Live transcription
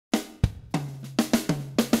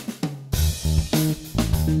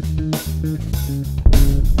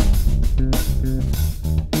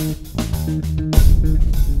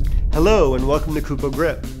Hello and welcome to KUPO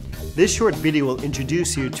Grip. This short video will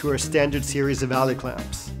introduce you to our standard series of Ali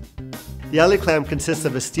clamps. The Ali clamp consists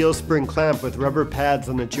of a steel spring clamp with rubber pads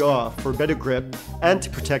on the jaw for better grip and to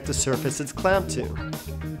protect the surface it's clamped to.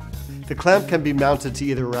 The clamp can be mounted to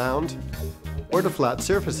either round or to flat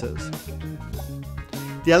surfaces.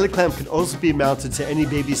 The Ali clamp can also be mounted to any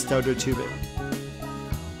baby stud or tubing.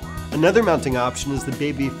 Another mounting option is the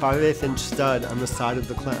baby 5/8" stud on the side of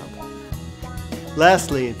the clamp.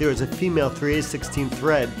 Lastly, there is a female 3/16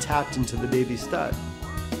 thread tapped into the baby stud.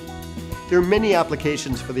 There are many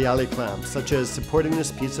applications for the Ali clamp, such as supporting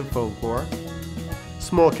this piece of folklore,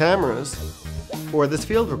 small cameras, or this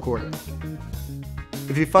field recorder.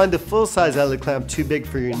 If you find the full-size Ali clamp too big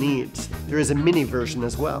for your needs, there is a mini version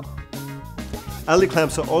as well. Ali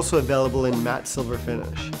clamps are also available in matte silver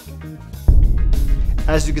finish.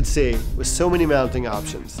 As you can see, with so many mounting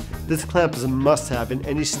options, this clamp is a must-have in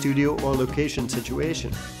any studio or location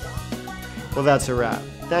situation. Well, that's a wrap.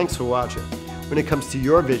 Thanks for watching. When it comes to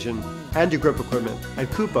your vision and your grip equipment, at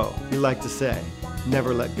KUPO, we like to say,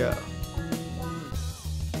 never let go.